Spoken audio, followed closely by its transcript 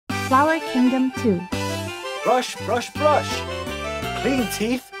Flower Kingdom 2. Brush, brush, brush. Clean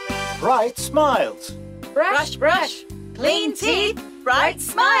teeth, bright smiles. Brush, brush. Clean teeth, bright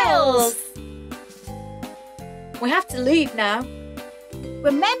smiles. We have to leave now.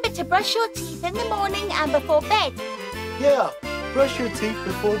 Remember to brush your teeth in the morning and before bed. Yeah, brush your teeth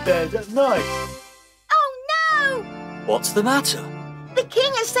before bed at night. Oh no! What's the matter? The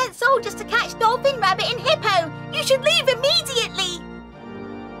king has sent soldiers to catch Dolphin, Rabbit and Hippo. You should leave immediately.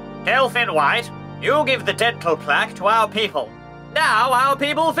 Dolphin White, you give the dental plaque to our people. Now our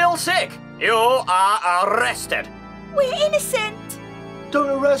people feel sick. You are arrested. We're innocent.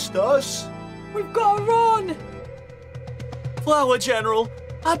 Don't arrest us. We've got to run. Flower General,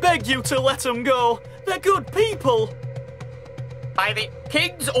 I beg you to let them go. They're good people. By the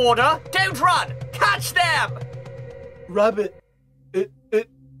king's order, don't run. Catch them. Rabbit,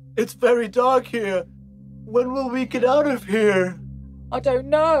 it's very dark here. When will we get out of here? I don't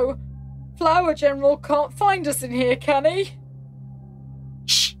know. Flower General can't find us in here, can he?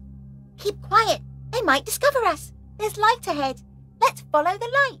 Shh! Keep quiet. They might discover us. There's light ahead. Let's follow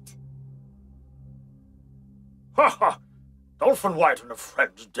the light. Ha ha! Dolphin White and a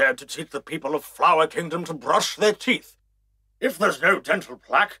friend dared to teach the people of Flower Kingdom to brush their teeth. If there's no dental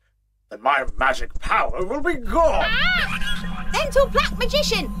plaque, then my magic power will be gone. Dental plaque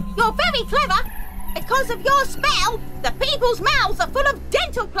magician, you're very clever. Because of your spell, the people's mouths are full of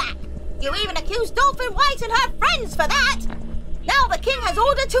dental plaque. You even accused Dolphin White and her friends for that. Now the king has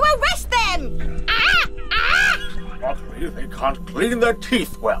ordered to arrest them. Luckily, they can't clean their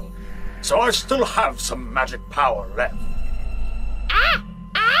teeth well, so I still have some magic power left.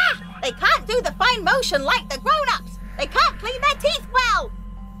 They can't do the fine motion like the grown-ups. They can't clean their teeth well.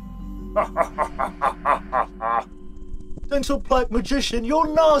 Dental plaque magician, you're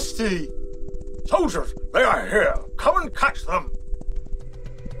nasty. Soldiers, they are here. Come and catch them.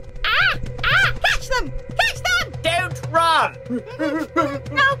 Catch them! Catch them! Don't run.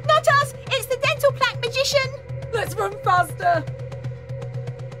 No, not us. It's the dental plaque magician. Let's run faster.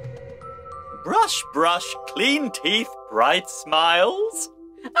 Brush, brush, clean teeth, bright smiles.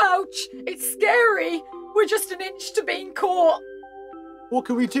 Ouch! It's scary. We're just an inch to being caught. What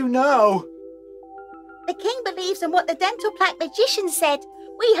can we do now? The king believes in what the dental plaque magician said.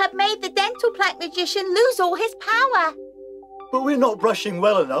 We have made the dental plaque magician lose all his power. But we're not brushing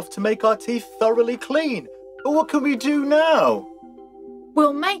well enough to make our teeth thoroughly clean. But what can we do now?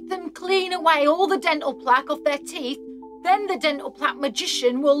 We'll make them clean away all the dental plaque off their teeth. Then the dental plaque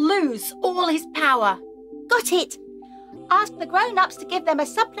magician will lose all his power. Got it. Ask the grown-ups to give them a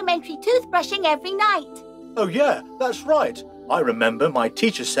supplementary toothbrushing every night. Oh yeah, that's right. I remember my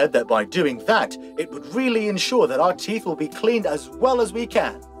teacher said that by doing that, it would really ensure that our teeth will be cleaned as well as we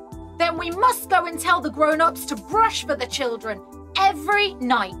can. Then we must go and tell the grown-ups to brush for the children every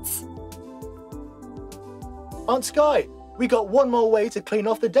night. Aunt Sky, we got one more way to clean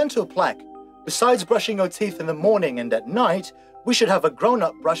off the dental plaque. Besides brushing our teeth in the morning and at night, we should have a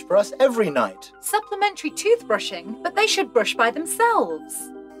grown-up brush for us every night. Supplementary toothbrushing, but they should brush by themselves.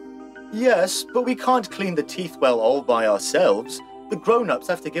 Yes, but we can't clean the teeth well all by ourselves. The grown-ups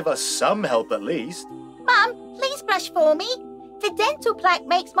have to give us some help at least. Mum, please brush for me. The dental plaque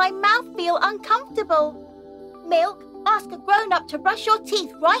makes my mouth feel uncomfortable. Milk, ask a grown-up to brush your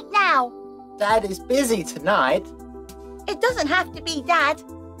teeth right now. Dad is busy tonight. It doesn't have to be Dad.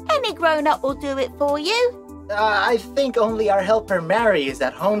 Any grown-up will do it for you. I think only our helper Mary is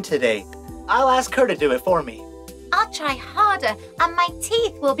at home today. I'll ask her to do it for me. I'll try harder and my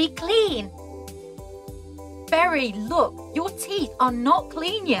teeth will be clean. Berry, look, your teeth are not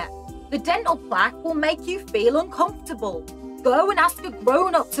clean yet. The dental plaque will make you feel uncomfortable. Go and ask a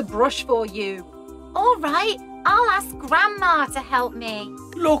grown-up to brush for you. All right, I'll ask Grandma to help me.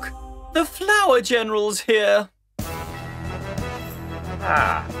 Look, the Flower General's here.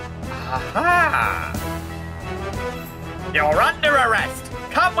 Aha! You're under arrest.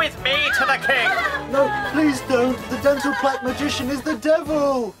 Come with me to the king. No, please don't. The dental plaque magician is the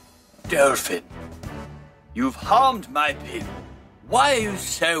devil. Dolphin, you've harmed my people. Why are you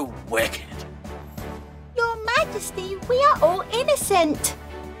so wicked? Your Majesty, we are all innocent.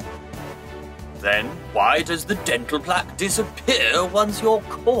 Then why does the dental plaque disappear once you're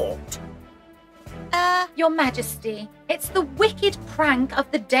caught? Your Majesty, it's the wicked prank of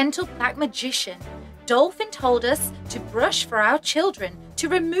the dental plaque magician. Dolphin told us to brush for our children to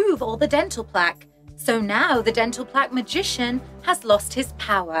remove all the dental plaque. So now the dental plaque magician has lost his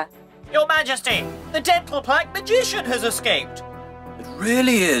power. Your Majesty, the dental plaque magician has escaped. It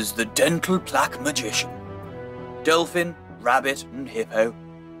really is the dental plaque magician. Dolphin, Rabbit and Hippo,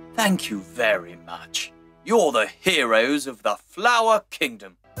 thank you very much. You're the heroes of the Flower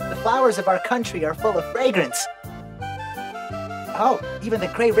Kingdom. The flowers of our country are full of fragrance. Oh, even the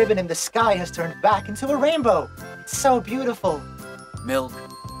gray ribbon in the sky has turned back into a rainbow. It's so beautiful. Milk,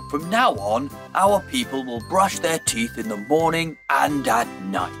 from now on, our people will brush their teeth in the morning and at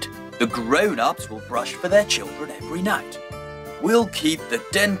night. The grown-ups will brush for their children every night. We'll keep the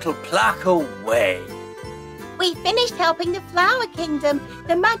dental plaque away. We finished helping the Flower Kingdom.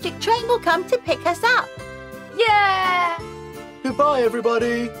 The magic train will come to pick us up. Yeah! Goodbye,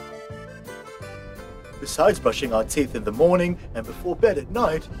 everybody. Besides brushing our teeth in the morning and before bed at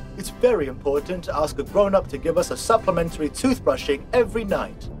night, it's very important to ask a grown-up to give us a supplementary toothbrushing every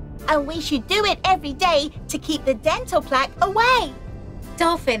night. And we should do it every day to keep the dental plaque away.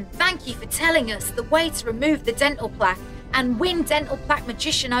 Dolphin, thank you for telling us the way to remove the dental plaque and win Dental Plaque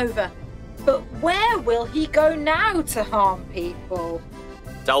Magician over. But where will he go now to harm people?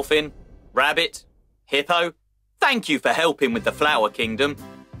 Dolphin, Rabbit, Hippo, thank you for helping with the Flower Kingdom.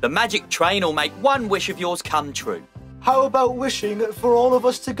 The magic train will make one wish of yours come true. How about wishing for all of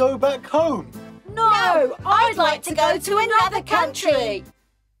us to go back home? No, I'd like to go to another country.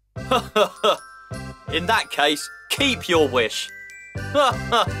 In that case, keep your wish.